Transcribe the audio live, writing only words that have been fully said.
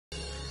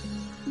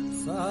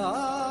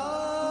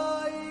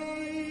சாய்.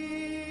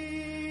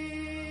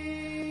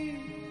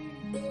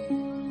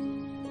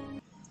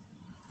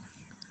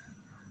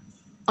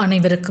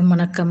 அனைவருக்கும்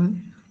வணக்கம்.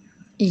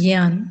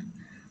 யான்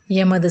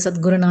எமது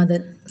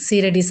சத்குருநாதர்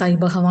சீரடி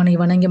சாய் பகவானை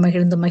வணங்கி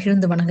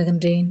மகிழ்ந்து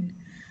வணங்குகின்றேன்.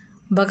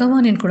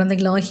 பகவானின்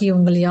குழந்தைகளாகிய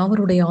உங்கள்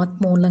யாவருடைய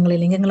ஆத்ம உள்ளங்களை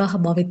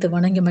லிங்கங்களாக பாவித்து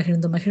வணங்கி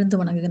மகிழ்ந்து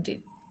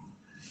வணங்குகின்றேன்.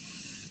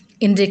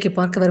 இன்றைக்கு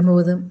பார்க்க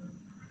வரும்போது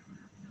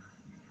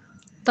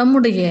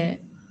தம்முடைய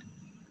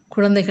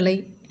குழந்தைகளை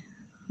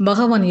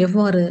பகவான்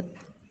எவ்வாறு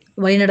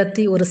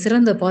வழிநடத்தி ஒரு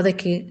சிறந்த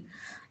பாதைக்கு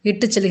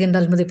இட்டுச்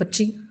செல்கின்றார் என்பதை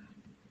பற்றி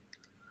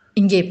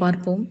இங்கே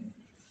பார்ப்போம்.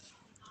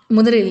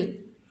 முதலில்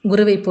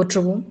குருவை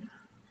போற்றுவோம்.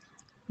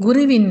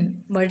 குருவின்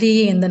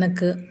வழியே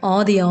எந்தனக்கு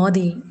ஆதி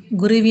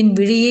குருவின்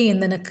விழியே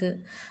எந்தனக்கு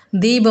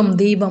தீபம்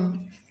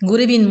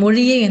குருவின்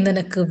மொழியே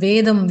எந்தனக்கு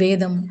வேதம்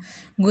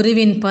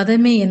குருவின்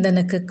பதமே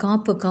எந்தனக்கு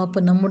காப்பு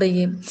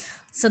நம்முடைய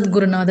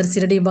சத்குருநாதர்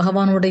சிரடி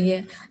பகவானுடைய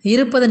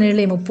இருப்பத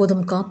நிலை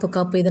முப்போதும்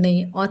காப்பு இதனை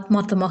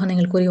ஆத்மார்த்தமாக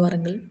நீங்கள் கூறி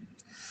வாருங்கள்.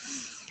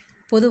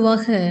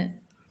 பொதுவாக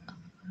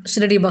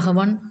சிரடி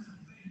பகவான்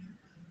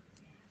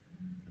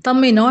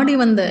தம்மை நாடி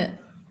வந்த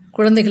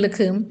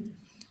குழந்தைகளுக்கு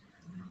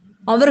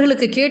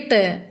அவர்களுக்கு கேட்ட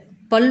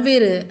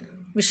பல்வேறு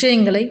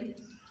விஷயங்களை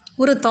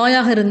ஒரு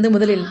தாயாக இருந்து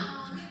முதலில்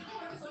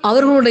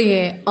அவர்களுடைய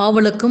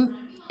ஆவலுக்கும்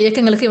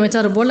இயக்கங்களுக்கும்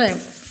இமைச்சாறு போல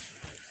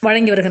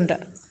வழங்கி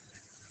வருகின்றார்.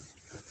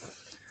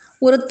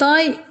 ஒரு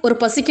தாய் ஒரு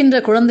பசிக்கின்ற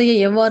குழந்தையை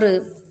எவ்வாறு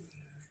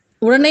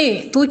உடனே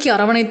தூக்கி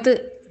அரவணைத்து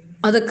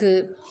அதுக்கு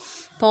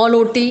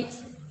பாலூட்டி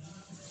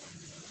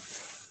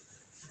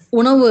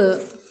உணவு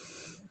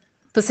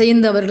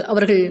செய்து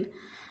அவர்கள்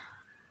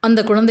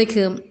அந்த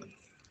குழந்தைக்கு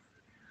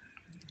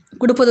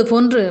கொடுப்பது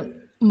போன்று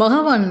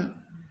பகவான்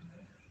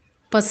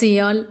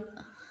பசியால்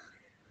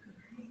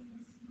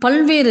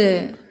பல்வேறு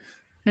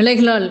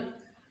நிலைகளால்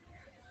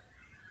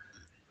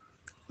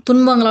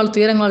துன்பங்களால்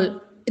துயரங்களால்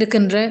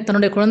இருக்கின்ற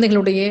தன்னுடைய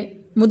குழந்தைகளுடைய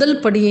முதல்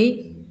படியை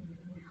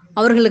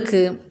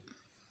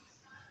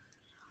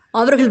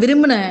அவர்கள்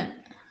விரும்பின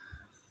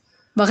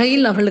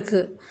வகையில் அவர்களுக்கு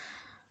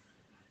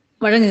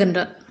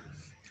வழங்குகின்றார்,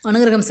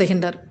 அனுகிரகம்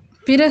செய்கின்றார்.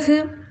 பிறகு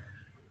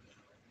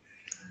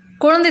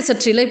குழந்தை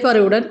சற்று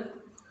இளைப்பாறுவுடன்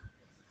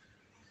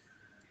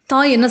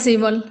தாய் என்ன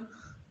செய்வாள்?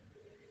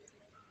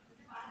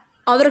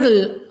 அவர்கள்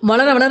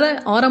வளர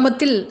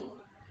ஆரம்பத்தில்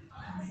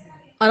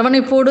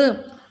அரவணைப்போடு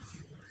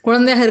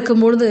குழந்தையாக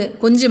இருக்கும்பொழுது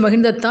கொஞ்சம்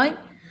மகிழ்ந்த தாய்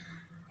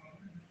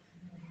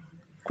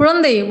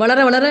குழந்தை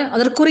வளர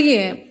அதற்குரிய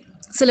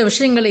சில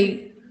விஷயங்களை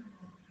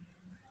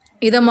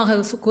இதமாக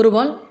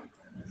கூறுவாள்.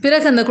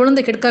 பிறகு அந்த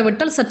குழந்தை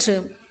கேட்காவிட்டால் சற்று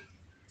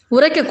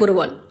உரைக்க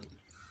கூறுவாள்.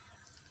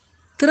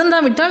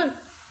 திருந்தாவிட்டால்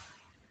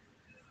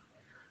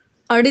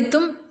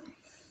அடித்தும்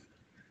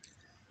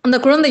அந்த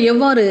குழந்தை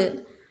எவ்வாறு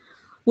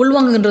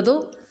உள்வாங்குகின்றதோ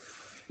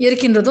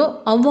இருக்கின்றதோ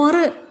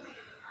அவ்வாறு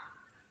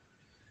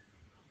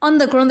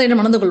அந்த குழந்தையிடம்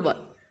நடந்து கொள்வார்.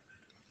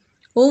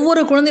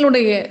 ஒவ்வொரு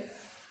குழந்தைகளுடைய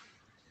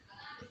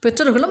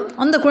பெற்றோர்களும்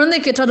அந்த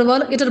குழந்தைக்கு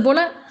ஏற்றது போல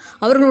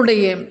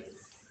அவர்களுடைய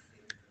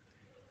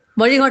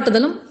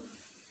வழிகாட்டுதலும்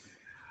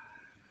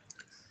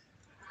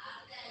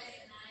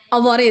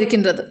அவ்வாறே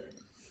இருக்கின்றது.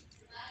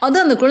 அது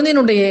அந்த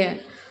குழந்தையினுடைய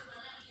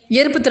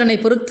ஏற்புத்திறனை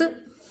பொறுத்து,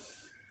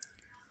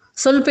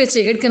 சொல்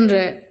பேச்சை கேட்கின்ற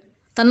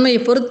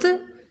தன்மையை பொறுத்து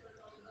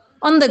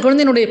அந்த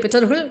குழந்தையினுடைய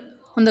பெற்றோர்கள்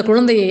அந்த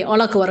குழந்தையை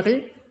ஆளாக்குவார்கள்,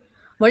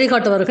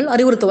 வழிகாட்டுவார்கள்,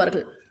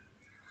 அறிவுறுத்துவார்கள்.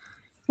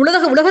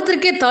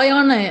 உலகத்திற்கே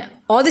தாயான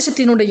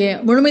ஆதிசக்தியினுடைய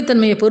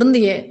முழுமைத்தன்மையை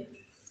பொருந்திய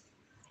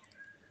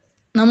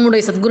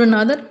நம்முடைய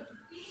சத்குருநாதர்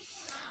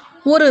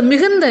ஒரு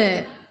மிகுந்த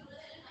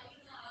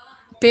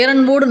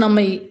பேரன்போடு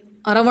நம்மை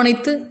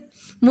அரவணைத்து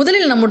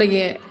முதலில் நம்முடைய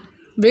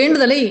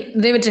வேண்டுதலை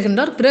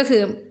நிறைவேற்றுகின்றார். பிறகு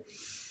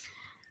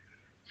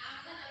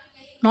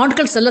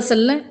நாட்கள்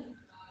செல்ல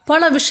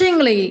பல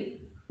விஷயங்களை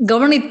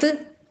கவனித்து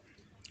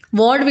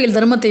வாழ்வியல்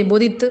தர்மத்தை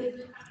போதித்து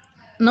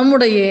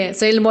நம்முடைய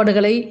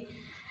செயல்பாடுகளை,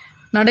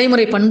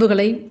 நடைமுறை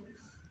பண்புகளை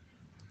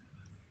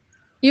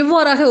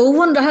இவ்வாறாக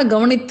ஒவ்வொன்றாக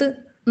கவனித்து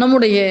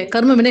நம்முடைய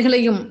கர்ம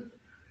வினைகளையும்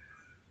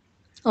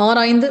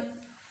ஆராய்ந்து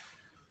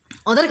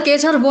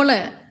அதற்கேற்றார் போல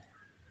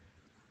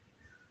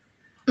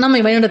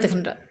நம்மை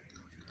வழிநடத்துகின்றார்.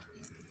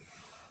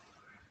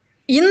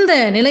 இந்த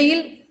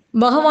நிலையில்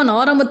பகவான்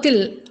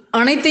ஆரம்பத்தில்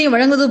அனைத்தையும்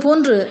வழங்குவது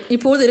போன்று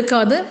இப்போது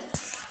இருக்காது,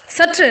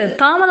 சற்று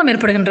தாமதம்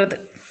ஏற்படுகின்றது.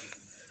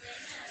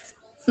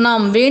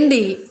 நாம்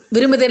வேண்டி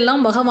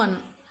விரும்புவதெல்லாம் பகவான்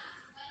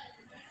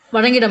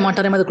வழங்கிட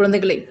மாட்டார் எமது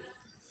குழந்தைகளை.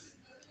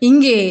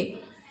 இங்கே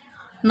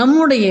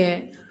நம்முடைய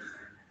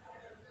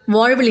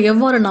வாழ்வில்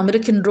எவ்வாறு நாம்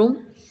இருக்கின்றோம்,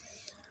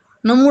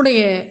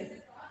 நம்முடைய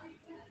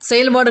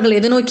செயல்பாடுகள்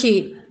எதை நோக்கி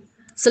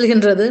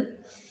செல்கின்றது,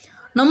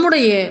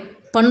 நம்முடைய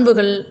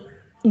பண்புகள்,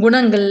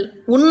 குணங்கள்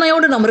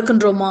உண்மையோடு நாம்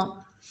இருக்கின்றோமா,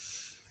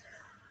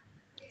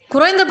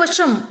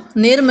 குறைந்தபட்சம்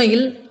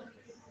நேர்மையில்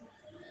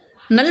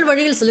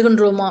நல்வழியில்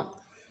செல்கின்றோமா,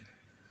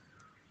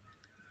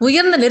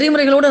 உயர்ந்த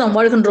நெறிமுறைகளோடு நாம்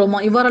வாழ்கின்றோமா,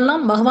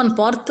 இவ்வாறெல்லாம் பகவான்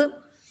பார்த்து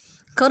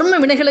கர்ம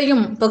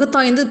வினைகளையும்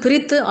பகுத்தாய்ந்து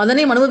பிரித்து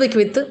அதனை அனுபவிக்க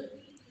வைத்து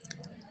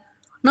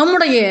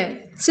நம்முடைய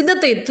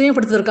சித்தத்தை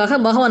தூய்மைப்படுத்துவதற்காக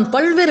பகவான்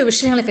பல்வேறு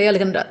விஷயங்களை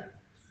கையாளுகின்றார்.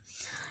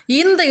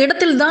 இந்த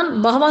இடத்தில்தான்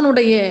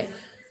பகவானுடைய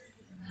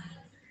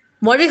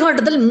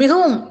வழிகாட்டுதல்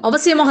மிகவும்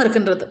அவசியமாக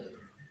இருக்கின்றது.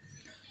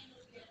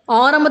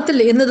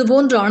 ஆரம்பத்தில் இருந்தது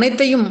போன்று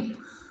அனைத்தையும்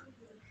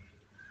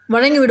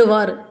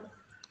வழங்கிவிடுவார்.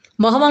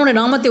 பகவானுடைய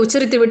நாமத்தை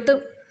உச்சரித்துவிட்டு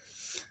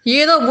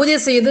ஏதோ பூஜை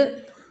செய்து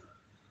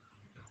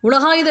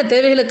உலகாயுத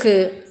தேவைகளுக்கு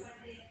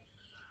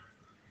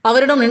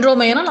அவரிடம்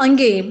நின்றோமையானால்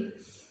அங்கே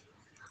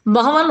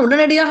பகவான்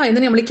உடனடியாக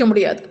எதனையும் அளிக்க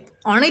முடியாது.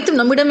 அனைத்தும்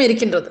நம்மிடமே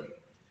இருக்கின்றது.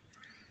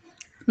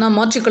 நாம்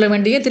மாற்றிக்கொள்ள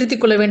வேண்டிய,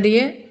 திருத்திக் கொள்ள வேண்டிய,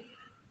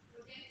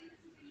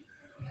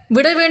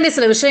 விட வேண்டிய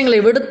சில விஷயங்களை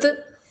விடுத்து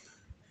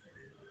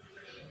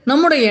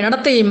நம்முடைய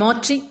நடத்தையை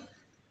மாற்றி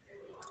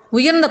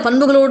உயர்ந்த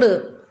பண்புகளோடு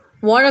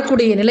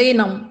வாழக்கூடிய நிலையை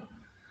நாம்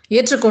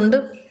ஏற்றுக்கொண்டு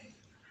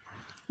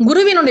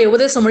குருவினுடைய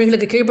உபதேச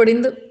மொழிகளுக்கு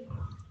கீழ்ப்படிந்து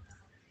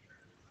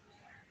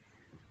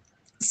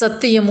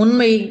சத்தியம்,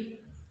 உண்மை,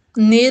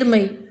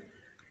 நேர்மை,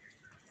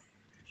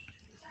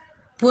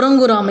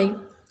 புறங்குறாமை,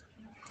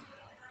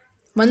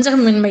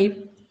 வஞ்சகமின்மை,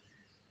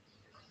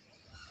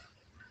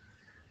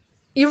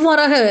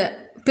 இவ்வாறாக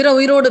பிற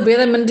உயிரோடு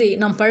பேதமின்றி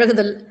நாம்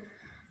பழகுதல்,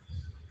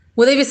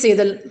 உதவி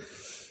செய்தல்,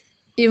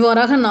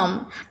 இவ்வாறாக நாம்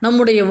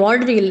நம்முடைய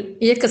வாழ்வியல்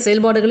இயக்க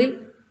செயல்பாடுகளில்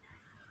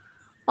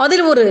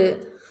அதில் ஒரு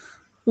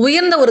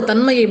உயர்ந்த ஒரு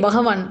தன்மையை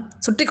பகவான்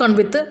சுட்டி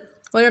காண்பித்து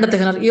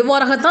வழிநடத்துகிறார்.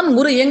 இவ்வாறாகத்தான்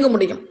குரு இயங்க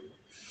முடியும்.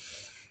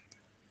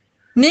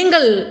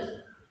 நீங்கள்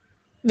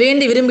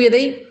வேண்டி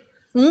விரும்பியதை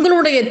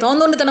உங்களுடைய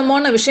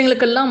தாந்தோன்றித்தனமான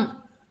விஷயங்களுக்கெல்லாம்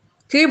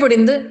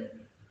கீழ்ப்படிந்து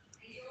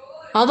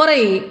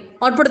அவரை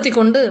ஆட்படுத்தி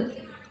கொண்டு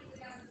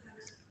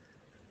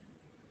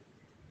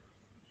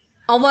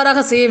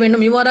அவ்வாறாக செய்ய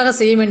வேண்டும், இவ்வாறாக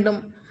செய்ய வேண்டும்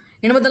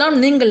என்பதெல்லாம்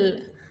நீங்கள்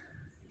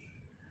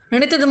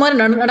நினைத்தது மாதிரி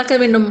நடக்க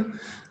வேண்டும்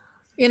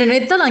என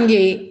நினைத்தால் அங்கே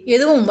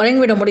எதுவும்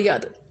வழங்கிவிட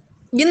முடியாது.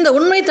 இந்த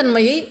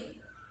உண்மைத்தன்மையை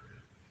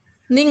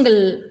நீங்கள்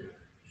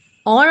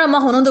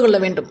ஆழமாக உணர்ந்து கொள்ள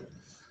வேண்டும்.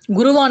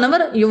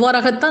 குருவானவர்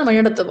இவ்வாறாகத்தான்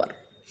வழிநடத்துவார்.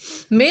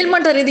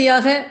 மேல்மட்ட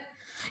ரீதியாக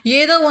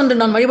ஏதோ ஒன்று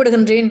நான்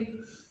வழிபடுகின்றேன்,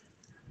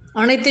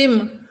 அனைத்தையும்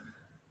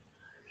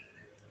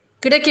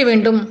கிடைக்க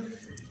வேண்டும்,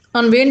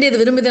 நான் வேண்டியது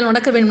விரும்பியதில்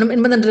நடக்க வேண்டும்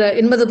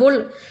என்பது போல்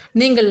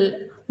நீங்கள்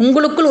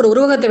உங்களுக்குள் ஒரு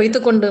உருவகத்தை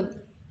வைத்துக்கொண்டு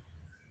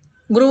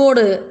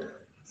குருவோடு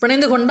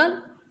பிணைந்து கொண்டால்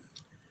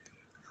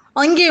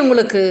அங்கே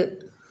உங்களுக்கு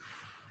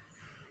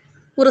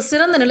ஒரு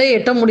சிறந்த நிலையை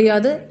எட்ட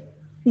முடியாது.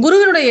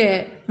 குருவினுடைய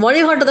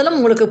வழிகாட்டுதலும்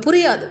உங்களுக்கு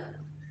புரியாது.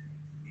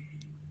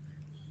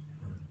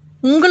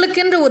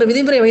 உங்களுக்கென்று ஒரு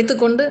விதிமுறை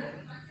வைத்துக்கொண்டு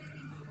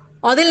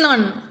அதில்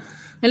நான்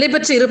நிலை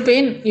பெற்று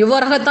இருப்பேன்,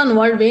 இவ்வாறாகத்தான்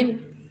வாழ்வேன்,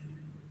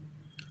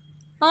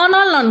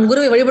 ஆனால் நான்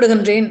குருவை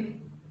வழிபடுகின்றேன்,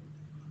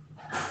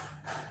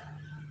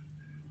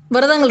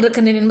 விரதங்கள்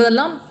இருக்கின்றேன்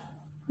என்பதெல்லாம்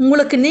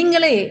உங்களுக்கு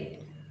நீங்களே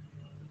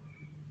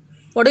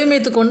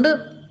வடிவமைத்து கொண்டு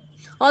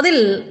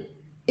அதில்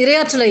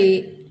இரையாற்றலை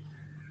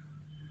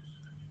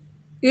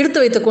இழுத்து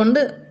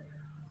வைத்துக்கொண்டு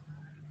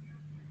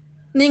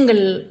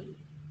நீங்கள்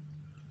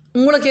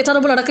உங்களுக்கு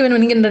ஏற்றாற்போல் நடக்க வேண்டும்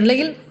என்கின்ற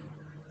நிலையில்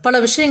பல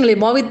விஷயங்களை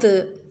பாவித்து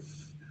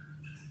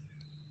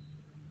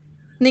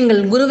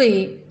நீங்கள் குருவை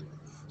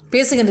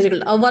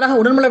பேசுகின்றீர்கள். அவ்வாறாக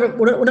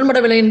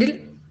உடன்படவில்லை என்றில்,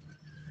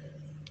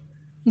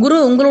 குரு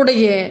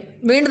உங்களுடைய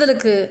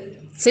வேண்டுதலுக்கு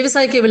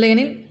செவிசாய்க்கவில்லை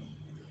எனில்,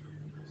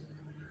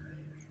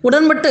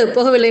 உடன்பட்டு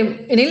போகவில்லை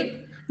எனில்,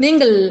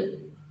 நீங்கள்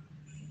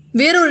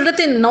வேறொரு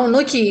இடத்தை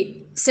நோக்கி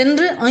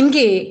சென்று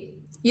அங்கே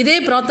இதே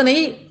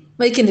பிரார்த்தனையை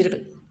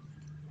வைக்கின்றீர்கள்.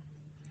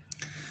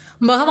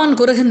 பகவான்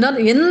கூறுகின்றார்,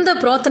 எந்த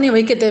பிரார்த்தனையும்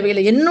வைக்க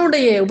தேவையில்லை.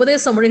 என்னுடைய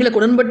உபதேச மொழிகளுக்கு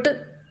உடன்பட்டு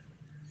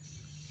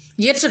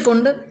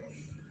ஏற்றுக்கொண்டு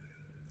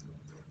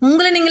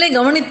உங்களை நீங்களே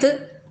கவனித்து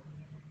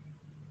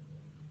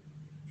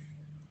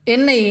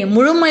என்னை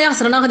முழுமையாக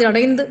சரணாகதி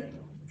அடைந்து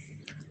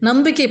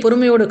நம்பிக்கை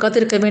பொறுமையோடு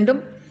காத்திருக்க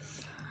வேண்டும்.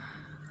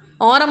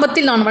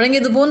 ஆரம்பத்தில் நான்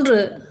வழங்கியது போன்று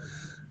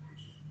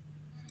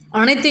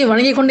அனைத்தையும்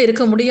வழங்கிக் கொண்டு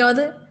இருக்க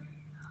முடியாது.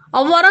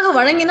 அவ்வாறாக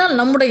வழங்கினால்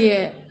நம்முடைய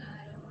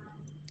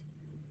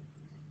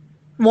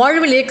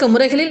வாழ்வில் இயக்க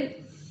முறைகளில்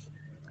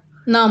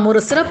நாம் ஒரு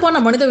சிறப்பான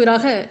மனித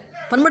உயிராக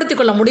பண்படுத்திக்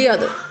கொள்ள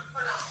முடியாது.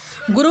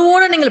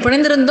 குருவோடு நீங்கள்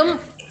பிணைந்திருந்தும்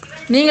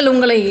நீங்கள்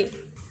உங்களை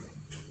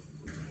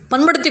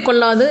பண்படுத்தி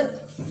கொள்ளாது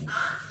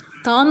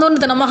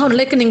தாந்தோன்றித்தனமாக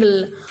நிலைக்கு நீங்கள்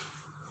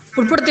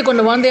உட்படுத்தி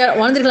கொண்டு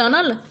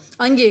வாழ்ந்தீர்களானால்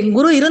அங்கே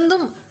குரு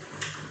இருந்தும்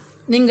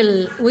நீங்கள்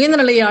உயர்ந்த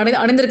நிலையை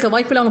அடைந்திருக்க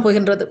வாய்ப்பில்லாமல்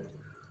போகின்றது.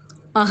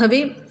 ஆகவே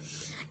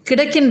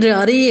கிடைக்கின்ற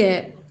அரிய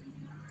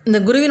இந்த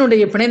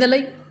குருவினுடைய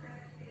பிணைதலை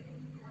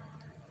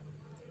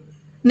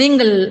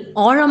நீங்கள்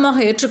ஆழமாக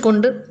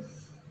ஏற்றுக்கொண்டு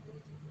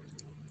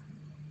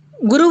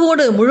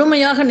குருவோடு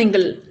முழுமையாக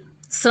நீங்கள்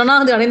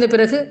சரணாகதி அடைந்த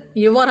பிறகு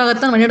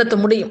எவ்வாறாகத்தான் வழிநடத்த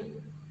முடியும்.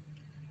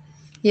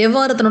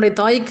 எவ்வாறு தன்னுடைய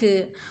தாய்க்கு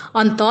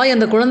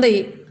அந்த குழந்தை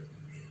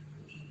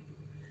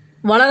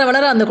வளர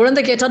வளர அந்த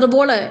குழந்தைக்கு ஏற்றது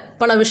போல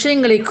பல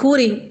விஷயங்களை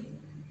கூறி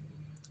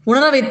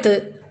உணர வைத்து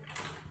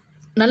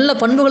நல்ல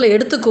பண்புகளை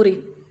எடுத்து கூறி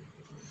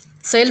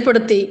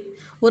செயல்படுத்தி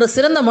ஒரு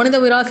சிறந்த மனித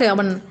உயிராக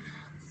அவன்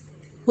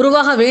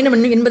உருவாக வேண்டும்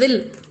என்பதில்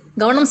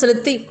கவனம்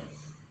செலுத்தி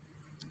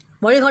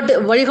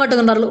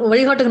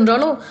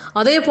வழிகாட்டுகின்றாலோ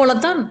அதே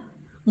போலத்தான்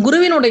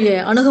குருவினுடைய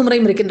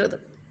அணுகுமுறையும் இருக்கின்றது.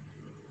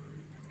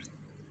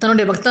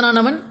 தன்னுடைய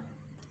பக்தனானவன்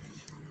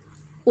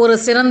ஒரு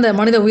சிறந்த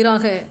மனித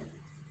உயிராக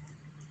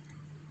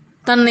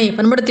தன்னை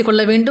பண்படுத்தி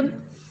கொள்ள வேண்டும்.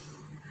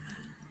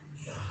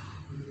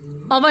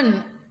 அவன்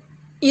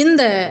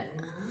இந்த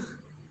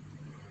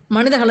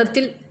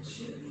மனிதகுலத்தில்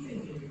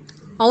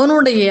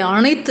அவனுடைய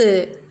அனைத்து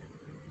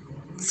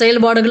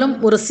செயல்பாடுகளும்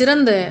ஒரு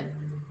சிறந்த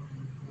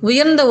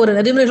உயர்ந்த ஒரு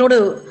நெறிமுறைகளோடு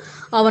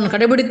அவன்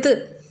கடைபிடித்து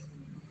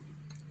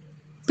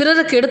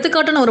பிறருக்கு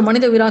எடுத்துக்காட்டான ஒரு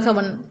மனித உயிராக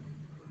அவன்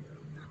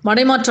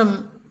மடைமாற்றம்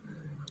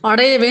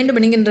அடைய வேண்டும்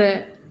என்கின்ற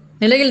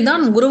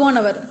நிலையில்தான்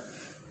குருவானவர்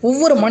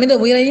ஒவ்வொரு மனித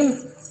உயிரையும்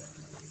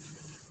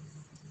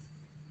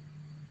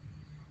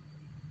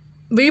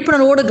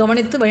விழிப்புணர்வோடு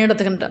கவனித்து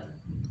வழிநடத்துகின்றார்.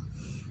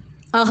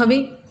 ஆகவே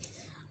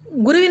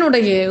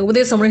குருவினுடைய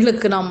உபதேச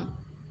மொழிகளுக்கு நாம்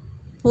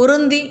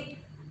பொருந்தி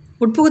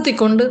உட்புகுத்தி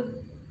கொண்டு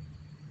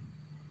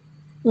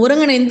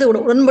ஒருங்கிணைந்து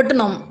உடன்பட்டு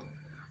நாம்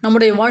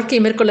நம்முடைய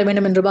வாழ்க்கையை மேற்கொள்ள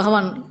வேண்டும் என்று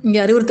பகவான் இங்கே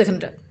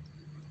அறிவுறுத்துகின்றார்.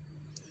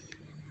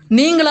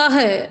 நீங்களாக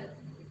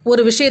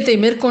ஒரு விஷயத்தை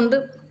மேற்கொண்டு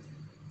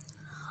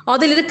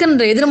அதில்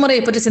இருக்கின்ற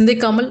எதிர்மறையை பற்றி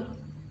சிந்திக்காமல்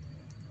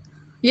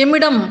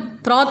எம்மிடம்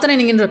பிரார்த்தனை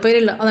என்கின்ற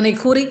பெயரில் அதனை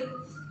கூறி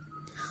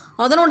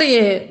அதனுடைய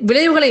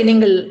விளைவுகளை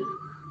நீங்கள்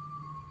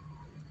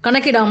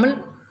கணக்கிடாமல்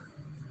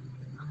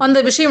அந்த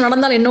விஷயம்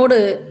நடந்தால் என்னோடு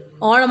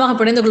ஆழமாக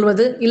பிணைந்து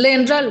கொள்வது, இல்லை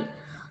என்றால்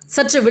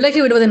சற்று விலகி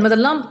விடுவது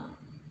என்பதெல்லாம்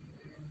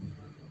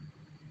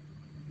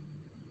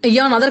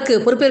யான் அதற்கு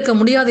பொறுப்பேற்க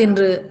முடியாது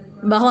என்று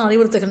பகவான்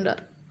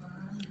அறிவுறுத்துகின்றார்.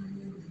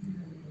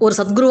 ஒரு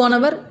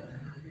சத்குருவானவர்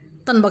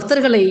தன்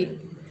பக்தர்களை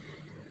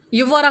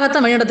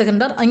இவ்வாறாகத்தான்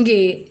வழிநடத்துகின்றார். அங்கே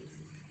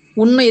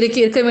உண்மை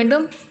இருக்க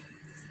வேண்டும்,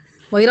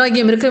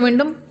 வைராகியம் இருக்க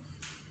வேண்டும்,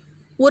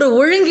 ஒரு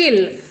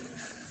ஒழுங்கில்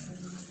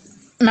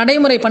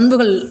நடைமுறை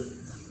பண்புகள்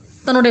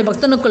தன்னுடைய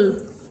பக்தனுக்குள்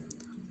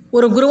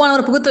ஒரு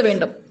குருவானவர் புகுத்த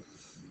வேண்டும்.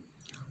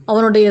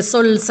 அவனுடைய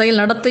சொல் செயல்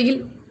நடத்தையில்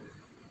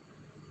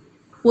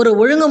ஒரு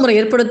ஒழுங்குமுறை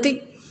ஏற்படுத்தி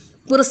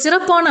ஒரு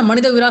சிறப்பான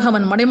மனித உயிராக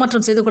அவன்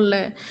மடைமாற்றம் செய்து கொள்ள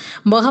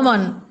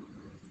பகவான்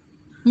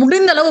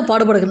முடிந்த அளவு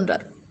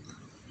பாடுபடுகின்றார்.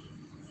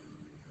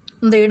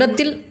 இந்த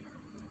இடத்தில்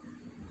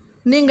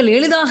நீங்கள்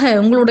எளிதாக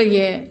உங்களுடைய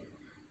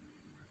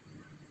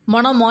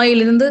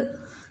மனமாயிலிருந்து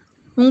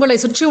உங்களை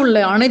சுற்றியுள்ள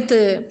அனைத்து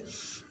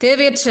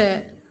தேவையற்ற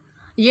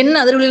எண்ண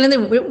அதிர்வுகளிலிருந்து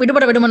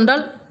விடுபட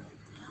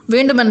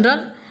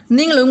வேண்டுமென்றால்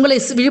நீங்கள் உங்களை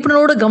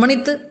விழிப்புணர்வோடு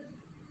கவனித்து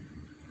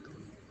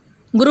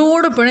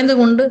குருவோடு பிணைந்து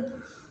கொண்டு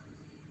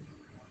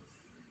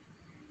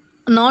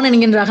நான்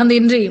என்கின்ற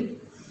அகந்தையின்றி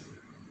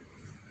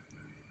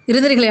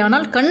இருந்தீர்களே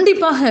ஆனால்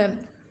கண்டிப்பாக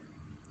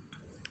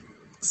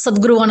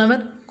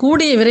சத்குருவானவர்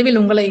கூடிய விரைவில்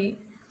உங்களை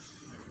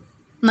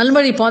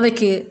நல்வழி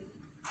பாதைக்கு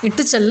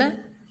இட்டு செல்ல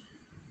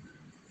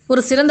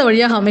ஒரு சிறந்த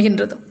வழியாக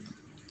அமைகின்றது.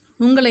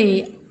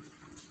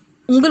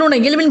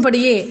 உங்களுடைய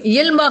இயல்பின்படியே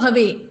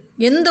இயல்பாகவே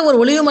எந்த ஒரு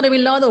ஒளிவு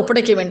மறைவில்லாத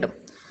ஒப்படைக்க வேண்டும்.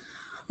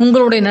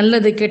 உங்களுடைய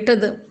நல்லது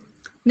கெட்டது,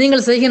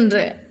 நீங்கள் செய்கின்ற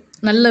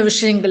நல்ல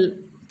விஷயங்கள்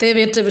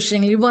தேவையற்ற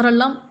விஷயங்கள்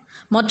இவ்வாறெல்லாம்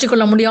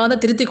மாற்றிக்கொள்ள முடியாத,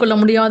 திருத்திக் கொள்ள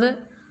முடியாத,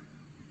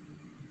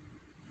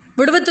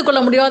 விடுவித்துக் கொள்ள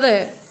முடியாத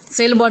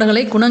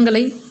செயல்பாடுகளை,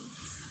 குணங்களை,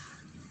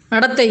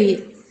 நடத்தை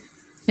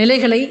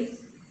நிலைகளை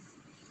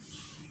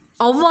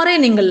அவ்வாறே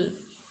நீங்கள்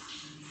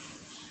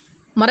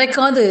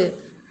மறைக்காது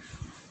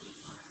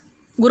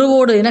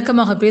குருவோடு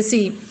இணக்கமாக பேசி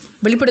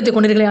வெளிப்படுத்திக்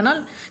கொண்டீர்களே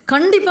ஆனால்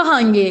கண்டிப்பாக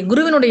அங்கே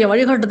குருவினுடைய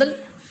வழிகாட்டுதல்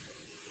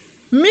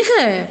மிக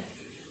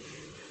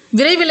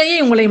விரைவிலேயே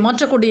உங்களை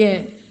மாற்றக்கூடிய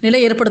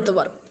நிலை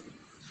ஏற்படுத்துவார்.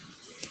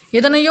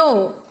 எதனையோ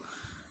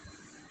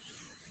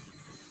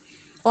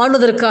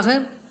ஆளுவதற்காக,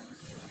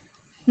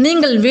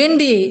 நீங்கள்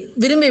வேண்டி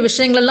விரும்பிய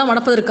விஷயங்களெல்லாம்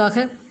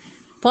நடப்பதற்காக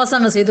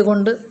பாசாங்கம் செய்து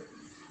கொண்டு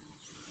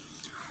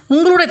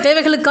உங்களுடைய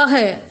தேவைகளுக்காக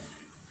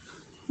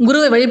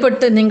குருவை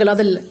வழிபட்டு நீங்கள்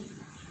அதில்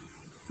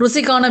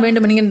ருசி காண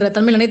வேண்டும் என்கின்ற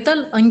தன்மை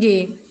நினைத்தால் அங்கே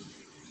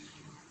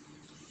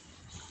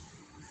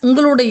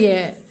உங்களுடைய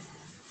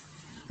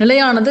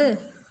நிலையானது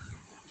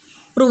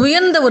ஒரு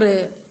உயர்ந்த ஒரு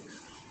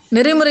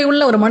நெறிமுறை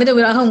உள்ள ஒரு மனித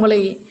உயிராக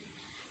உங்களை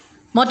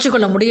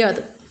மாற்றிக்கொள்ள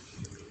முடியாது.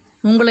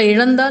 உங்களை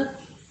இழந்தால்,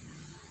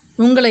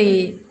 உங்களை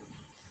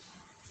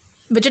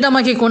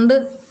வெற்றிடமாக்கி கொண்டு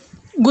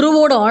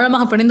குருவோடு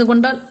ஆழமாக பிணைந்து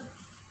கொண்டால்,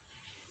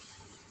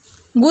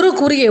 குரு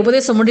கூறிய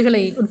உபதேச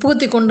மொழிகளை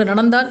உட்புகுத்தி கொண்டு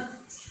நடந்தால்,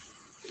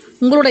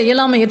 உங்களுடைய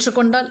இயலாமை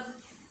ஏற்றுக்கொண்டால்,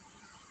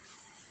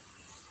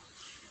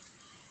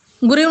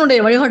 குருவினுடைய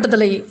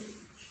வழிகாட்டுதலை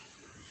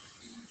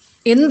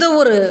எந்த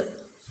ஒரு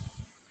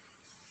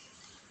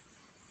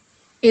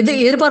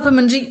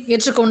எதிர்பார்ப்புமின்றி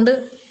ஏற்றுக்கொண்டு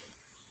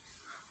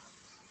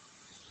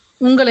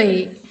உங்களை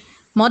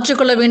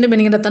மாற்றிக்கொள்ள வேண்டும்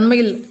என்கின்ற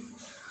தன்மையில்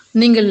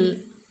நீங்கள்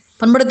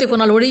பண்படுத்திக்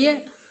கொண்டால் ஒழிய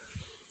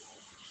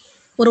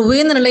ஒரு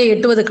உயர்ந்த நிலையை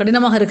எட்டுவது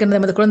கடினமாக இருக்கின்றது.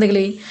 நமது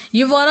குழந்தைகளை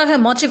இவ்வாறாக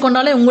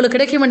மாற்றிக்கொண்டாலே உங்களுக்கு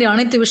கிடைக்க வேண்டிய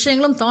அனைத்து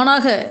விஷயங்களும்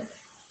தானாக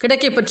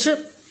கிடைக்கப்பெற்று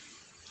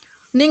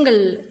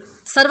நீங்கள்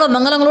சர்வ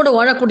மங்களங்களோடு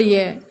வாழக்கூடிய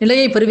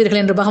நிலையை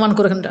பெறுவீர்கள் என்று பகவான்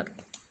கூறுகின்றார்.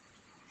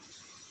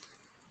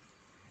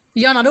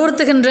 யான்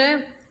அறிவுறுத்துகின்ற,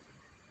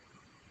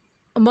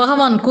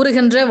 பகவான்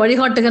கூறுகின்ற,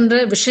 வழிகாட்டுகின்ற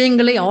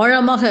விஷயங்களை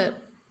ஆழமாக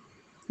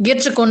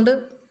ஏற்றுக்கொண்டு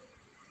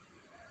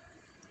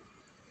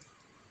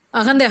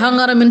அகந்தை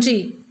அகங்காரமின்றி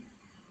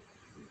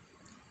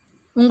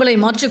உங்களை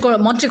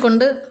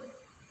மாற்றிக்கொண்டு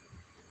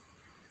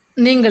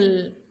நீங்கள்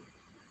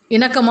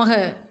இணக்கமாக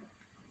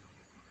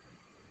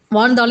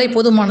வாழ்ந்தாலே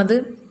போதுமானது.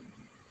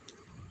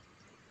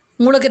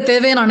 உங்களுக்கு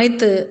தேவையான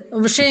அனைத்து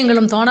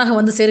விஷயங்களும் தானாக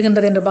வந்து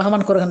சேர்கின்றது என்று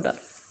பகவான் கூறுகின்றார்.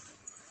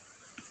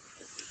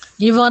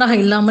 இவ்வாறாக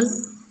இல்லாமல்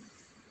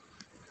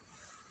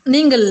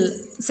நீங்கள்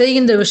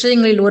செய்கின்ற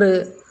விஷயங்களில் ஒரு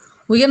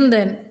உயர்ந்த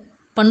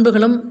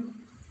பண்புகளும்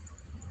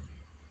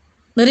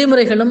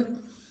நெறிமுறைகளும்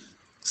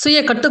சுய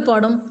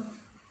கட்டுப்பாடும்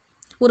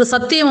ஒரு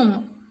சத்தியமும்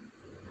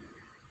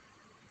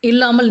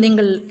இல்லாமல்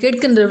நீங்கள்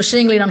கேட்கின்ற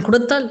விஷயங்களை நான்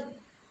கொடுத்தால்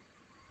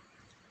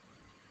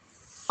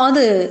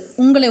அது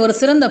உங்களை ஒரு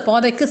சிறந்த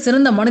பாதைக்கு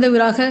சிறந்த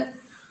மனிதவராக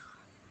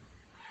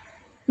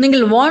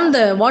நீங்கள் வாழ்ந்த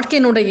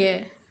வாழ்க்கையினுடைய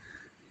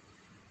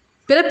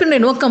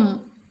பிறப்பினுடைய நோக்கம்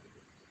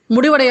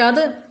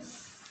முடிவடையாது.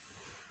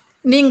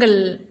 நீங்கள்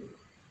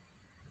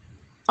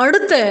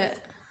அடுத்த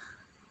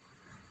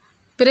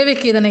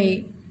பிறவிக்கு இதனை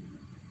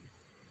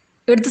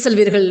எடுத்து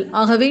செல்வீர்கள்.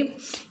 ஆகவே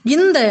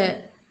இந்த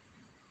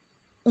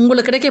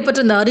உங்களுக்கு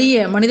கிடைக்கப்பட்ட இந்த அரிய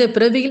மனித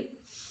பிறவியில்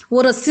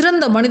ஒரு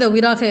சிறந்த மனித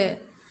உயிராக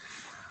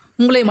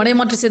உங்களை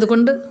மடைமாற்றி செய்து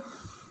கொண்டு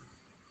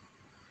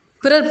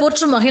பிறர்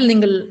போற்றும் வகையில்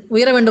நீங்கள்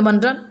உயர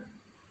வேண்டுமென்றால்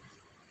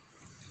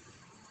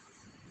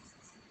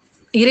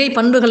இறை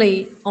பண்புகளை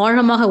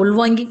ஆழமாக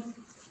உள்வாங்கி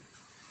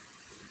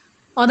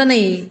அதனை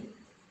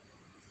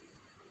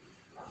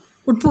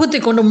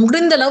உட்புகுத்திக் கொண்டு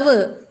முடிந்தளவு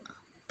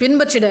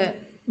பின்பற்றிட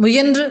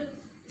முயன்று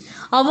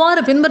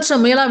அவ்வாறு பின்பற்ற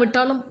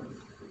முயலாவிட்டாலும்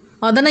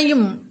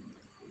அதனையும்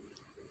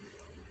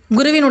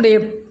குருவினுடைய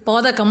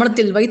பாத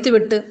கமலத்தில்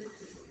வைத்துவிட்டு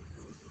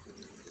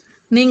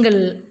நீங்கள்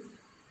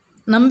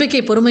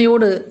நம்பிக்கை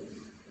பொறுமையோடு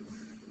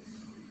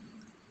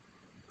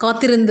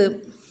காத்திருந்து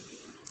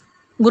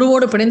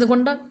குருவோடு பிணைந்து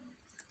கொண்டால்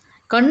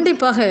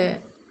கண்டிப்பாக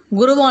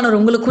குருவானவர்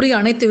உங்களுக்குரிய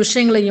அனைத்து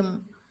விஷயங்களையும்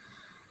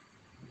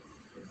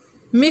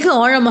மிக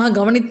ஆழமாக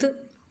கவனித்து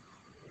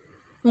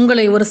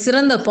உங்களை ஒரு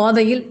சிறந்த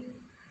பாதையில்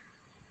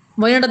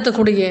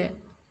வழிநடத்தக்கூடிய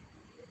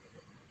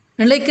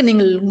நிலைக்கு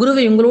நீங்கள்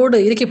குருவை உங்களோடு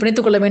இறுக்கி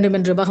பிணைத்துக் கொள்ள வேண்டும்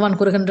என்று பகவான்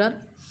கூறுகின்றார்.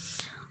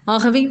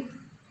 ஆகவே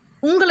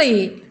உங்களை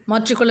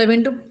மாற்றிக்கொள்ள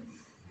வேண்டும்.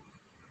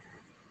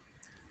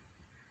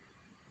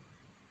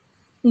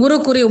 குரு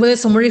கூறிய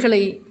உபதேச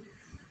மொழிகளை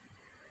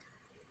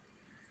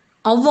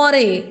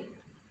அவ்வாறே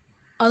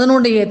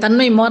அதனுடைய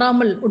தன்மை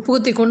மாறாமல்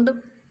உட்புகுத்தி கொண்டு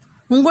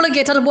உங்களுக்கு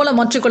ஏற்றார் போல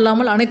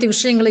மாற்றிக்கொள்ளாமல் அனைத்து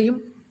விஷயங்களையும்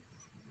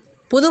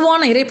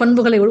பொதுவான இறை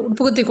பண்புகளை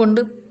உட்புகுத்தி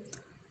கொண்டு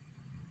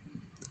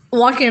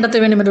வாழ்க்கை நடத்த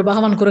வேண்டும் என்று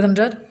பகவான்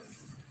கூறுகின்றார்.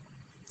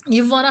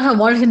 இவ்வாறாக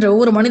வாழ்கின்ற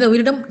ஒவ்வொரு மனித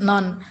உயிரிடம்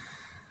நான்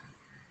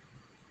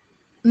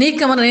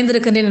நீக்கமர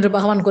நினைந்திருக்கின்றேன் என்று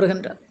பகவான்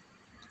கூறுகின்றார்.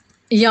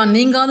 யான்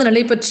நீங்காத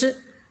நிலை பெற்று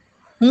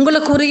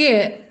உங்களுக்குரிய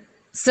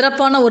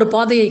சிறப்பான ஒரு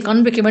பாதையை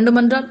காண்பிக்க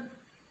வேண்டுமென்றால்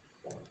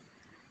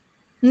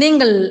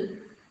நீங்கள்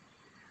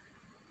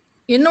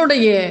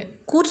என்னுடைய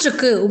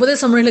கூற்றுக்கு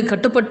உபதேச மொழிகளுக்கு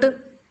கட்டுப்பட்டு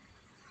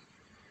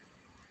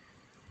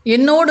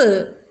என்னோடு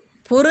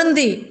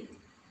பொருந்தி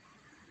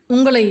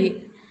உங்களை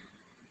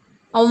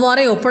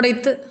அவ்வாறே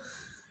ஒப்படைத்து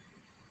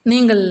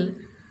நீங்கள்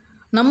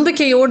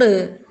நம்பிக்கையோடு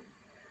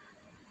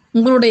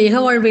உங்களுடைய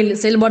இகவாழ்வில்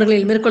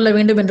செயல்பாடுகளில் மேற்கொள்ள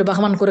வேண்டும் என்று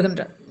பகவான்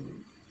கூறுகின்றார்.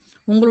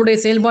 உங்களுடைய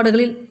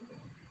செயல்பாடுகளில்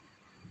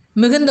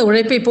மிகுந்த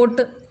உழைப்பை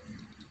போட்டு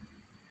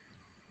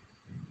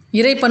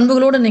இறை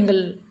பண்புகளோடு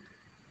நீங்கள்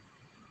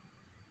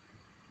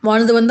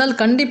வாழ்ந்து வந்தால்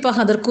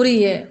கண்டிப்பாக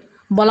அதற்குரிய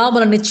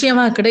பலாபலம்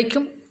நிச்சயமாக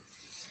கிடைக்கும்.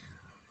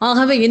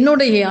 ஆகவே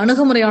என்னுடைய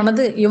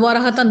அணுகுமுறையானது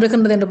இவ்வாறாகத்தான்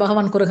இருக்கின்றது என்று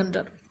பகவான்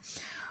கூறுகின்றார்.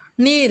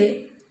 நீர்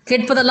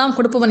கேட்பதெல்லாம்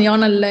கொடுப்பவன்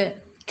யான் அல்ல,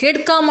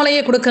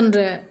 கேட்காமலேயே கொடுக்கின்ற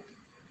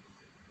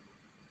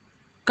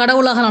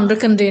கடவுளாக நான்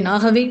இருக்கின்றேன்.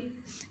 ஆகவே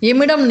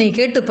எம்மிடம் நீ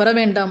கேட்டு பெற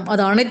வேண்டாம்,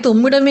 அது அனைத்து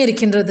உம்மிடமே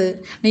இருக்கின்றது.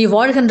 நீ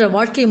வாழ்கின்ற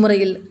வாழ்க்கை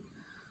முறையில்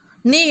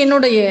நீ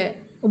என்னுடைய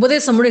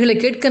உபதேச மொழிகளை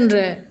கேட்கின்ற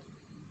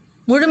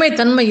முழுமை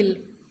தன்மையில்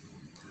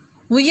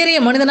உயரிய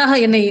மனிதனாக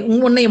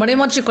உன்னை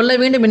மடைமாற்றிக் கொள்ள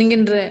வேண்டும்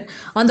என்கின்ற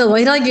அந்த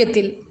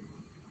வைராகியத்தில்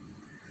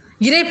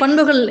இறை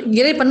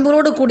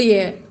பண்புகளோடு கூடிய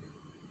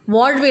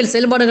வாழ்வியல்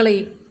செயல்பாடுகளை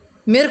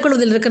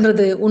மேற்கொள்வதில்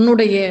இருக்கின்றது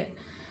உன்னுடைய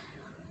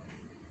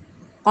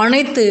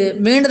அனைத்து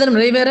வேண்டுதலும்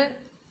நிறைவேற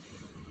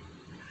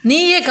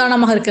நீயே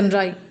காரணமாக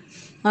இருக்கின்றாய்.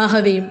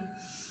 ஆகவே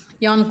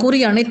யான்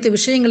கூறிய அனைத்து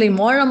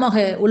விஷயங்களையும் ஆழமாக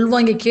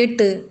உள்வாங்கி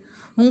கேட்டு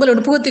உங்களை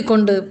உட்புகுத்தி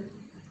கொண்டு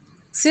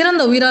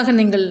சிறந்த உயிராக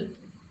நீங்கள்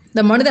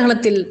இந்த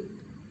மனிதகலத்தில்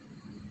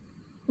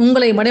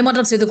உங்களை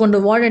மடைமாற்றம் செய்து கொண்டு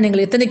வாழ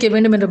நீங்கள் எத்தனிக்க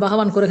வேண்டும் என்று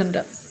பகவான்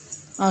கூறுகின்றார்.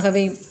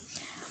 ஆகவே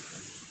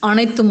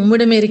அனைத்தும்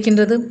உம்மிடமே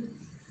இருக்கின்றது.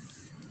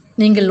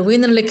 நீங்கள்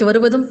உயர்ந்த நிலைக்கு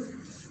வருவதும்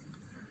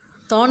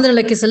தாழ்ந்த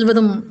நிலைக்கு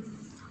செல்வதும்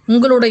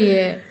உங்களுடைய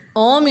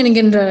ஆம்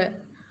என்கின்ற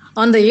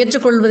அந்த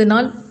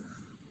ஏற்றுக்கொள்வதனால்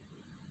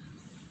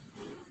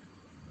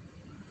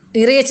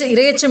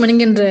இரையச்சம்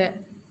என்கின்ற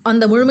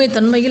அந்த முழுமை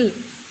தன்மையில்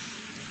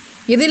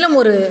இதிலும்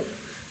ஒரு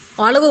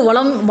அளவு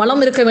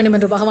வளம் இருக்க வேண்டும்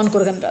என்று பகவான்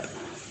கூறுகின்றார்.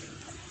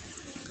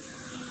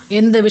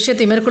 எந்த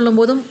விஷயத்தை மேற்கொள்ளும்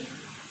போதும்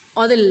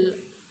அதில்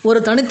ஒரு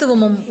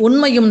தனித்துவமும்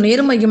உண்மையும்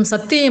நேர்மையும்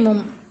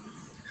சத்தியமும்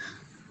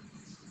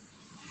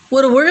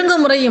ஒரு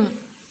ஒழுங்குமுறையும்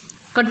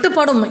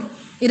கட்டுப்பாடும்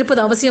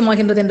இருப்பது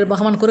அவசியமாகின்றது என்று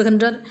பகவான்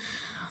கூறுகின்றார்.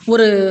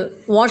 ஒரு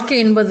வாழ்க்கை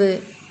என்பது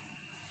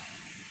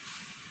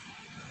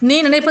நீ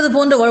நினைப்பது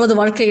போன்று வாழ்வது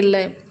வாழ்க்கை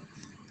இல்லை.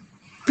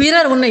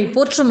 பிறர் உன்னை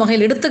போற்றும்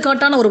வகையில்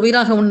எடுத்துக்காட்டான ஒரு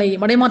உயிராக உன்னை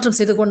மடைமாற்றம்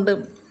செய்து கொண்டு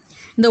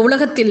இந்த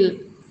உலகத்தில்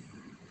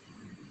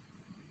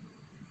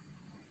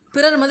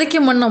பிறர்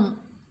மதிக்கும் வண்ணம்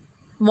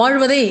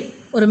வாழ்வதே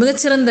ஒரு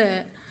மிகச்சிறந்த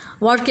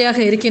வாழ்க்கையாக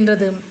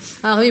இருக்கின்றது.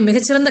 ஆகவே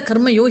மிகச்சிறந்த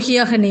கர்ம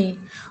யோகியாக நீ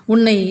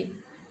உன்னை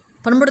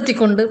பண்படுத்தி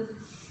கொண்டு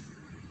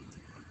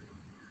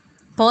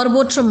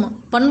பார்போற்றும்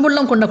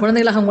பண்புள்ளம் கொண்ட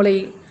குழந்தைகளாக உங்களை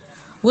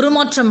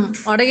உருமாற்றம்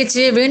அடையச்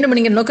செய்ய வேண்டும்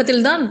என்கிற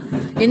நோக்கத்தில்தான்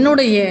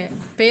என்னுடைய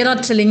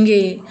பேராற்றல்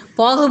இங்கே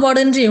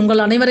பாகுபாடின்றி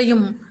உங்கள்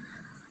அனைவரையும்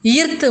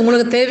ஈர்த்து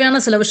உங்களுக்கு தேவையான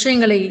சில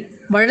விஷயங்களை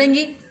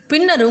வழங்கி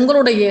பின்னர்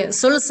உங்களுடைய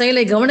சொல்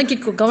செயலை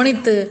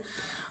கவனித்து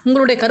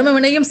உங்களுடைய கர்ம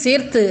வினையும்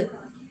சேர்த்து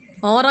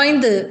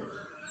ஆராய்ந்து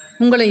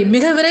உங்களை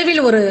மிக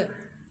விரைவில்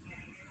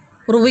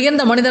ஒரு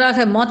உயர்ந்த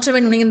மனிதராக மாற்ற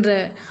வேண்டும் என்கின்ற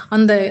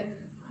அந்த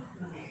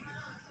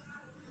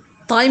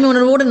தாய்மை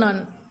உணர்வோடு நான்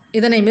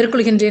இதனை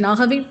மேற்கொள்கின்றேன்.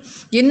 ஆகவே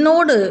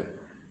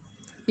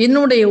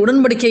என்னுடைய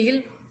உடன்படிக்கையில்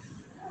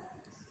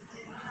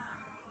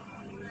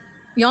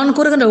யான்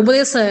கூறுகின்ற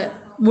உபதேச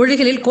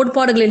மொழிகளில்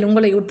கோட்பாடுகளில்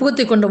உங்களை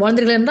உட்புகுத்தி கொண்டு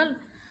வாழ்ந்தீர்கள் என்றால்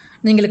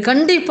நீங்கள்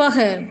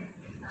கண்டிப்பாக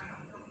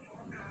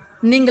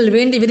நீங்கள்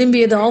வேண்டி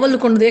விரும்பியது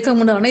ஆவல் கொண்டு ஏக்கம்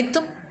கொண்டு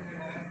அனைத்தும்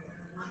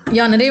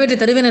யான் நிறைவேற்றி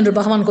தருவேன் என்று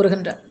பகவான்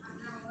கூறுகின்றார்.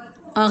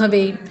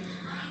 ஆகவே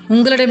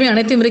உங்களிடமே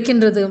அனைத்தும்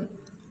இருக்கின்றது.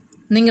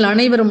 நீங்கள்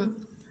அனைவரும்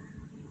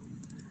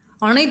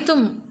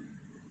அனைத்தும்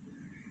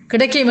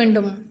கிடைக்க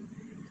வேண்டும்.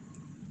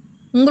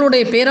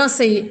 உங்களுடைய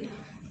பேராசை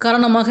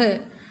காரணமாக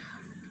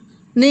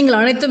நீங்கள்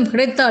அனைத்தும்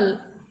கிடைத்தால்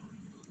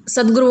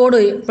சத்குருவோடு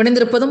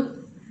பிணைந்திருப்பதும்,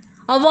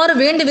 அவ்வாறு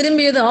வேண்டி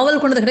விரும்பியது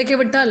ஆவல் கொண்டது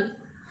கிடைக்கவிட்டால்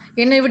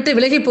என்னை விட்டு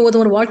விலகி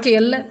போவதும் ஒரு வாழ்க்கை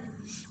அல்ல.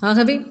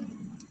 ஆகவே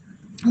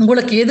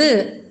உங்களுக்கு எது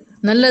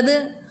நல்லது,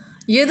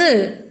 எது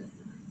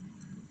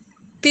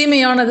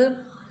தீமையானது,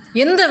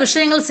 எந்த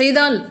விஷயங்கள்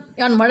செய்தால்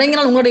நான்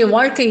வழங்கினால் உங்களுடைய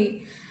வாழ்க்கை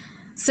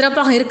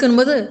சிறப்பாக இருக்கும்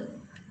என்பது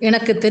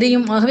எனக்கு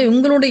தெரியும். ஆகவே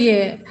உங்களுடைய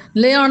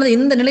நிலையானது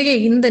இந்த நிலையை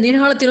இந்த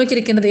நிகழ்காலத்தை நோக்கி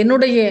இருக்கின்றது.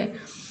 என்னுடைய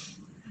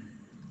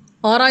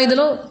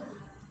ஆராய்தலோ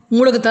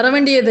உங்களுக்கு தர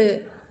வேண்டியது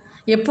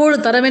எப்போது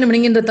தர வேண்டும்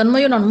என்கின்ற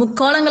தன்மையோ நான்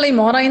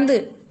முக்காலங்களையும் ஆராய்ந்து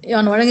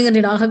நான்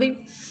வழங்குகின்றேன். ஆகவே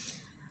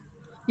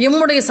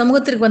எம்முடைய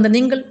சமூகத்திற்கு வந்த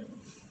நீங்கள்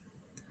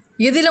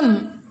எதிலும்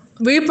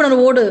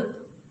விழிப்புணர்வோடு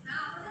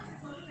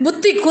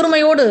புத்தி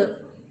கூர்மையோடு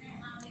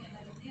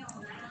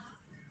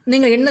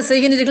நீங்கள் என்ன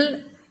செய்கின்றீர்கள்,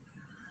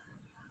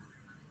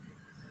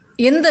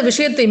 எந்த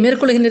விஷயத்தை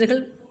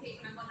மேற்கொள்கின்றீர்கள்,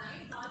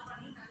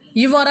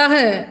 இவ்வாறாக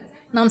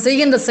நாம்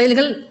செய்கின்ற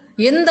செயல்கள்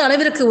எந்த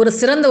அளவிற்கு ஒரு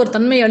சிறந்த ஒரு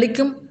தன்மையை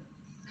அளிக்கும்,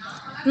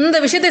 இந்த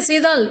விஷயத்தை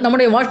செய்தால்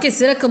நம்முடைய வாழ்க்கை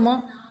சிறக்குமா,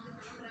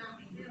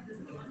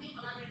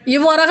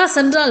 இவ்வாறாக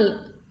சென்றால்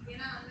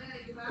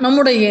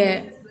நம்முடைய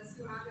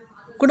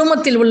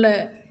குடும்பத்தில் உள்ள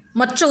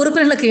மற்ற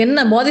உறுப்பினர்களுக்கு என்ன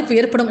பாதிப்பு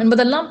ஏற்படும்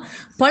என்பதெல்லாம்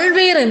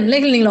பல்வேறு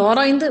நிலைகளில் நீங்கள்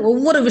ஆராய்ந்து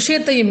ஒவ்வொரு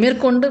விஷயத்தையும்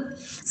மேற்கொண்டு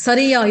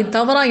சரியா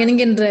தவறா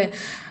என்கின்ற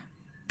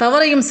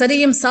தவறையும்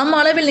சரியும் சம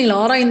அளவில்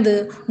நீங்கள் ஆராய்ந்து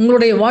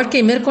உங்களுடைய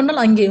வாழ்க்கையை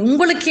மேற்கொண்டால் அங்கே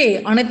உங்களுக்கே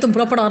அனைத்தும்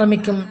புறப்பட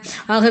ஆரம்பிக்கும்.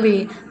 ஆகவே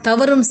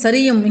தவறும்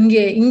சரியும்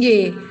இங்கே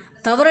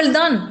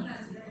தவறில்தான்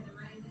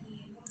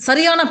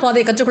சரியான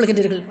பாதையை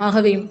கற்றுக்கொள்கின்றீர்கள்.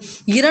 ஆகவே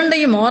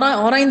இரண்டையும்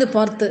ஆராய்ந்து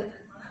பார்த்து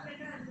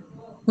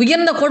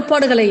உயர்ந்த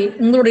கோட்பாடுகளை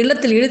உங்களுடைய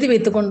இல்லத்தில் எழுதி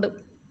வைத்துக்கொண்டு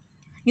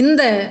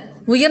இந்த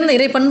உயர்ந்த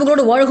இறை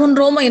பண்புகளோடு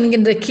வாழ்கின்றோமா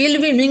என்கின்ற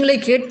கேள்வி நீங்களே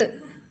கேட்டு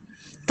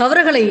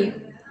தவறுகளை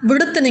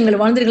விடுத்து நீங்கள்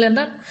வாழ்ந்தீர்கள்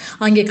என்றால்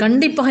அங்கே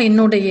கண்டிப்பாக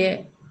என்னுடைய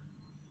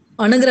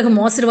அனுகிரகம்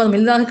ஆசீர்வாதம்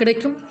எளிதாக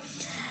கிடைக்கும்.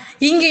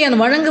 இங்கே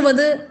நான்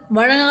வழங்குவது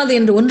வழங்காது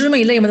என்று ஒன்றுமே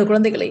இல்லை. எமது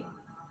குழந்தைகளை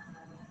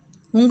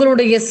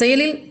உங்களுடைய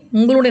செயலில்,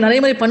 உங்களுடைய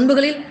நடைமுறை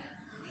பண்புகளில்,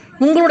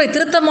 உங்களுடைய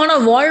திருத்தமான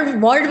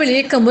வாழ்வில்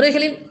இயக்க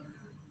முறைகளில்,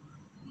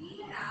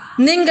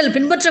 நீங்கள்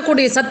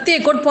பின்பற்றக்கூடிய சத்திய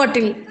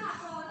கோட்பாட்டில்,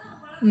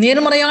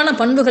 நேர்மறையான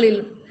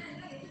பண்புகளில்,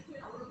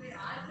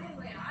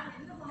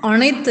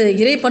 அனைத்து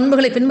இறை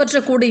பண்புகளை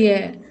பின்பற்றக்கூடிய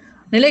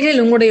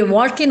நிலைகளில் உங்களுடைய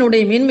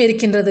வாழ்க்கையினுடைய மேன்மை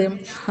இருக்கின்றது.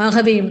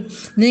 ஆகவே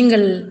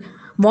நீங்கள்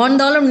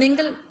வாழ்ந்தாலும்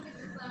நீங்கள்,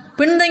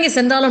 பின்தங்கி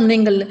சென்றாலும்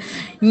நீங்கள்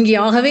இங்கே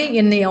ஆகவே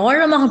என்னை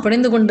ஆழமாக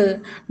பிணைந்து கொண்டு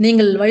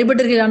நீங்கள்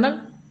வழிபட்டீர்களானால்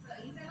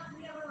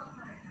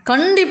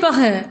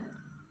கண்டிப்பாக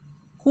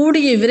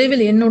கூடிய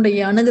விரைவில் என்னுடைய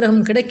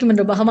அனுகிரகம் கிடைக்கும்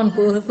என்று பகவான்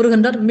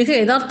கூறுகின்றார். மிக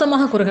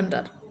யதார்த்தமாக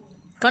கூறுகின்றார்.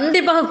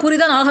 கண்டிப்பாக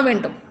கூறிதான் ஆக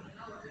வேண்டும்.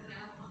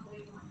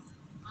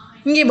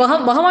 இங்கே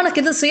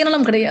பகவானுக்கு எது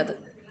சுயநலம் கிடையாது.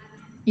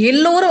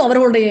 எல்லோரும்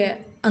அவர்களுடைய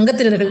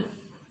அங்கத்தினர்கள்,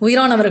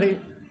 உயிரானவர்கள்,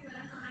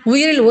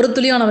 உயிரில் ஒரு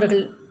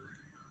துளியானவர்கள்.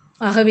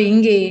 ஆகவே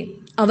இங்கே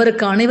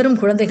அவருக்கு அனைவரும்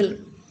குழந்தைகள்.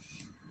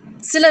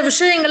 சில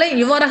விஷயங்களை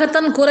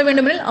இவ்வாறாகத்தான் கூற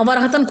வேண்டுமெனில்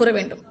அவ்வாறாகத்தான் கூற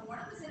வேண்டும்.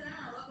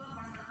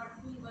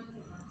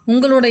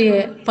 உங்களுடைய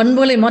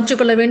பண்புகளை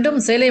மாற்றிக்கொள்ள வேண்டும்,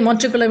 செயலை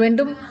மாற்றிக்கொள்ள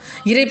வேண்டும்,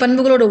 இறை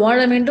பண்புகளோடு வாழ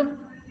வேண்டும்.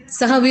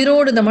 சக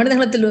உயிரோடு இந்த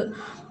மனிதகுலத்தில்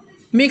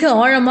மிக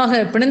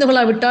ஆழமாக பிணைந்து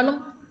கொள்ளாவிட்டாலும்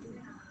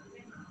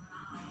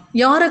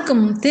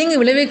யாருக்கும் தீங்கு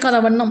விளைவிக்காத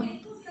வண்ணம்,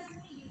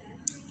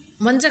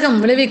 வஞ்சகம்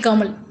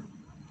விளைவிக்காமல்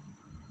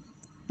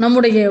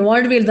நம்முடைய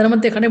வாழ்வியல்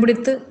தர்மத்தை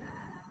கடைபிடித்து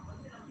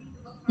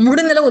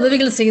முடிந்தளவு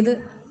உதவிகள் செய்து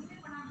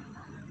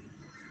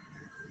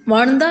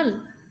வாழ்ந்தால்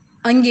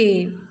அங்கே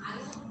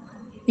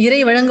இறை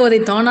வழங்குவதை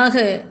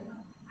தானாக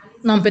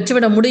நாம்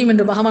பெற்றுவிட முடியும்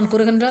என்று பகவான்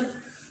கூறுகின்றார்.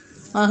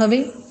 ஆகவே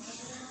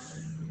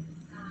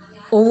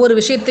ஒவ்வொரு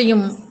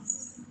விஷயத்தையும்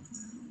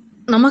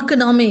நமக்கு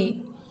நாமே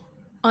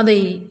அதை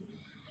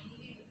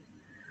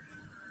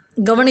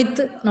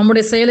கவனித்து,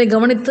 நம்முடைய செயலை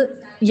கவனித்து,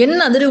 என்ன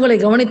அதிர்வுகளை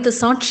கவனித்து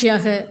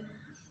சாட்சியாக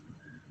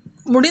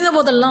முடிந்த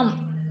போதெல்லாம்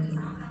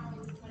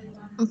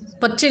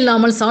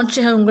பற்றில்லாமல்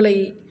சாட்சியாக உங்களை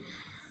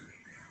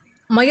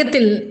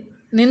மையத்தில்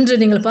நின்று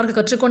நீங்கள் பார்க்க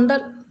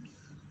கற்றுக்கொண்டால்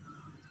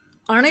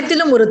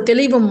அனைத்திலும் ஒரு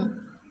தெளிவும்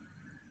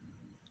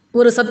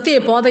ஒரு சத்திய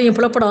பாதையும்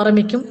புலப்பட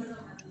ஆரம்பிக்கும்.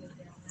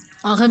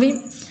 ஆகவே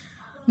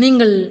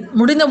நீங்கள்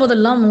முடிந்த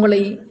போதெல்லாம்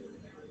உங்களை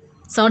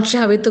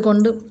சாட்சியாக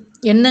வைத்துக்கொண்டு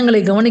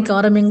எண்ணங்களை கவனிக்க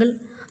ஆரம்பிங்கள்,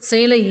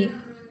 செயலை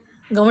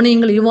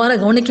கவனியுங்கள். இவ்வாறு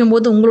கவனிக்கும்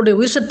போது உங்களுடைய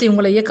உயிர் சக்தி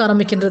உங்களை இயக்க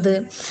ஆரம்பிக்கின்றது.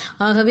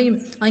 ஆகவே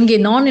அங்கே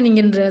நான்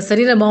என்கின்ற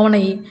சரீர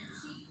பாவனை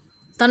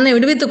தன்னை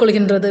விடுவித்துக்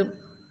கொள்கின்றது.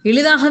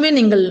 எளிதாகவே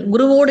நீங்கள்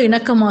குருவோடு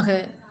இணக்கமாக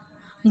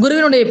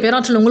குருவினுடைய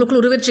பேராற்றல்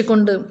உங்களுக்குள் உருவேற்றி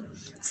கொண்டு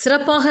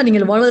சிறப்பாக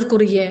நீங்கள்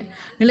வாழ்வதற்குரிய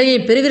நிலையை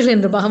பெறுவீர்கள்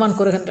என்று பகவான்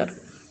கூறுகின்றார்.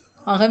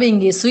 ஆகவே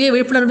இங்கே சுய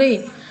விழிப்புணர்வை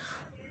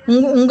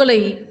உங்களை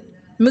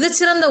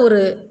மிகச்சிறந்த ஒரு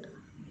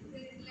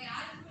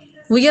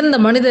உயர்ந்த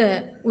மனித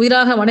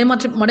உயிராக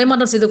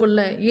மடைமாற்றம் செய்து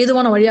கொள்ள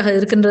ஏதுவான வழியாக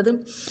இருக்கின்றது.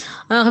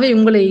 ஆகவே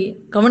உங்களை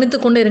கவனித்து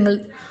கொண்டே இருங்கள்.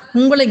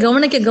 உங்களை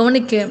கவனிக்க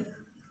கவனிக்க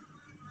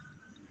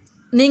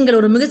நீங்கள்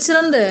ஒரு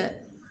மிகச்சிறந்த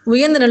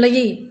உயர்ந்த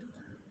நிலையை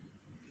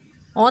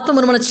ஆத்ம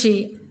மறுமலர்ச்சி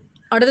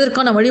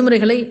அடைவதற்கான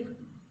வழிமுறைகளை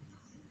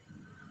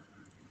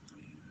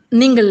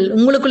நீங்கள்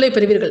உங்களுக்குள்ளே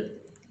பெறுவீர்கள்.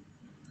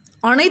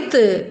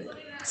 அனைத்து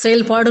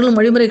செயல்பாடுகளும்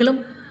வழிமுறைகளும்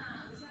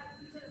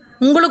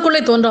உங்களுக்குள்ளே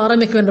தோன்ற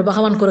ஆரம்பிக்கும் என்று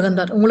பகவான்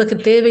கூறுகின்றார். உங்களுக்கு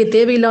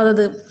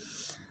தேவையில்லாதது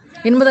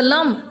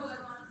என்பதெல்லாம்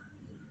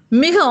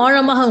மிக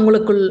ஆழமாக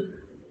உங்களுக்குள்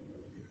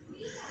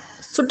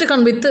சுட்டி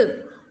காண்பித்து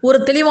ஒரு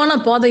தெளிவான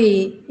பாதையை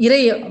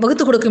இறை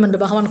வகுத்து கொடுக்கும்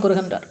என்று பகவான்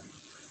கூறுகின்றார்.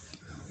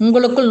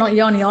 உங்களுக்குள்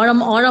யான்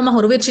ஆழமாக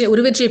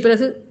உருவேற்றிய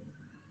பிறகு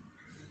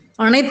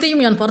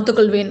அனைத்தையும் நான்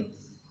பார்த்துக்கொள்வேன்.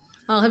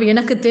 ஆகவே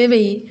எனக்கு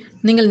தேவை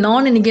நீங்கள்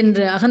நான் என்கின்ற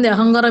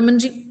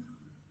அகங்காரமின்றி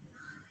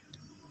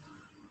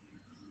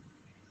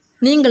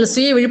நீங்கள்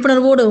சுய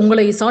விழிப்புணர்வோடு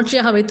உங்களை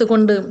சாட்சியாக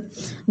வைத்துக்கொண்டு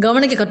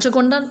கவனிக்க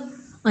கற்றுக்கொண்டால்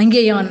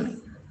அங்கே யான்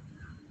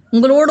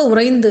உங்களோடு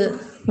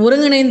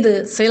ஒருங்கிணைந்து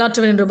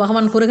செயலாற்றுவேன் என்று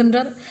பகவான்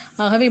கூறுகின்றார்.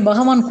 ஆகவே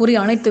பகவான் கூறிய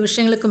அனைத்து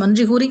விஷயங்களுக்கும்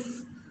நன்றி கூறி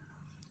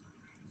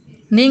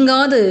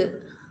நீங்காது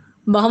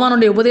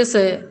பகவானுடைய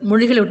உபதேச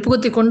மொழிகளை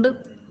உட்புகுத்தி கொண்டு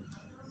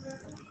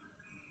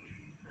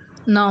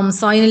நாம்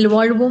சாயினில்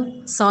வாழ்வோம்,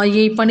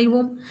 சாயை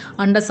பணிவோம்,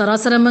 அண்ட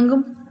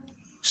சராசரமெங்கும்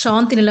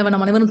சாந்தி நிலவ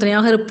நம் அனைவரும்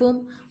துணையாக இருப்போம்.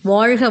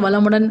 வாழ்க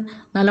வளமுடன்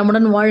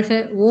நலமுடன் வாழ்க.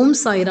 ஓம்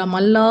சாய்ராம்.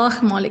 அல்லாஹ்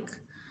மாலிக்.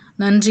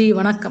 நன்றி,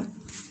 வணக்கம்.